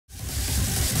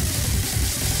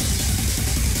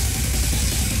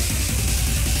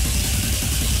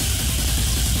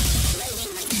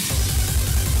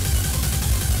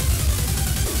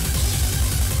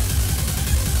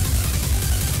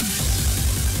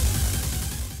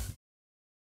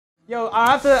Yo,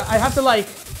 I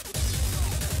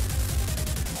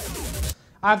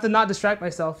have to not distract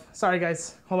myself. Sorry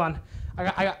guys, hold on.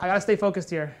 I gotta stay focused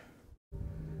here.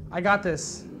 I got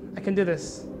this. I can do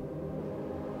this.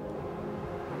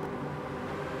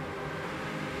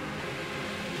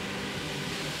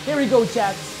 Here we go,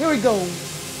 chat. Here we go.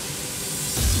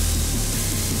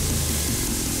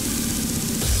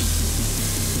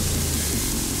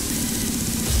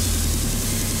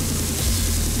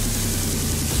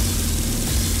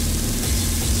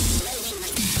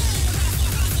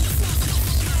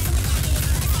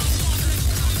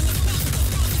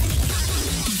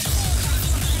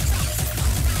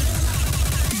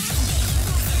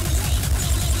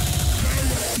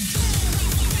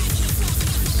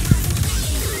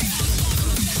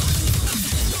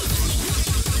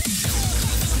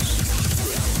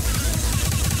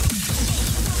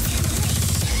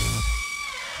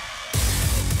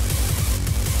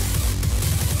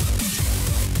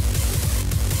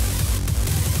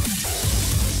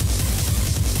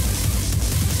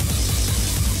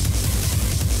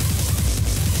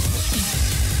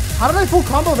 How did I full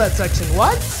combo that section?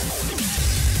 What?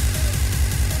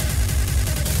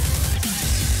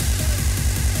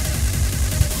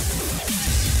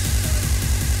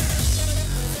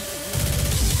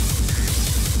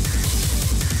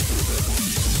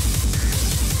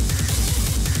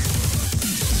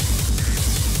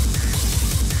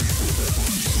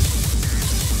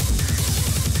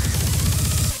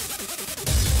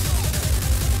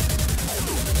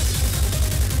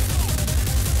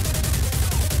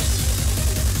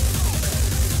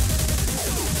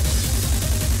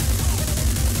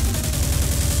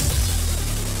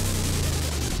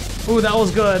 Ooh, that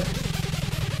was good.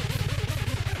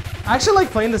 I actually like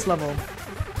playing this level.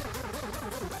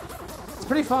 It's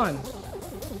pretty fun.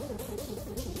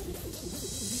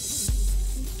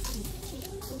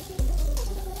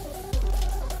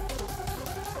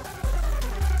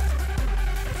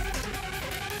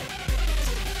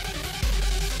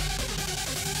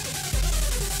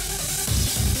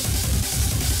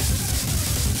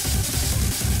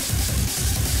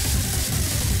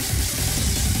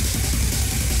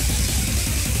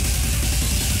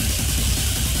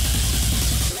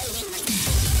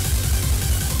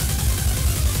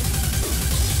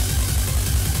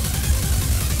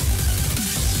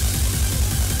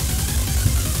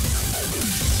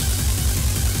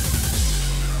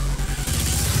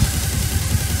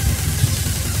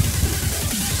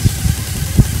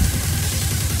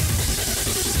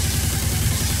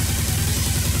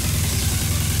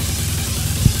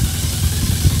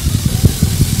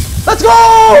 Let's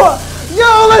go!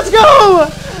 Yo, let's go!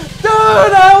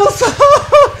 Dude,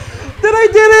 Dude, I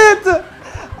did it!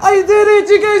 I did it!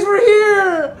 You guys were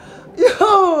here!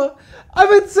 Yo,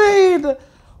 I'm insane!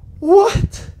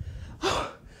 What?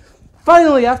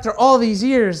 Finally, after all these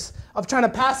years of trying to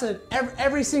pass it,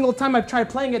 every single time I've tried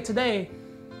playing it today,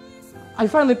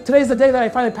 today's the day that I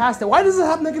finally passed it. Why does it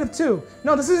have -2?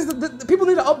 No, this is, people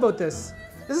need to upvote this.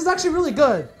 This is actually really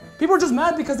good. People are just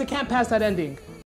mad because they can't pass that ending.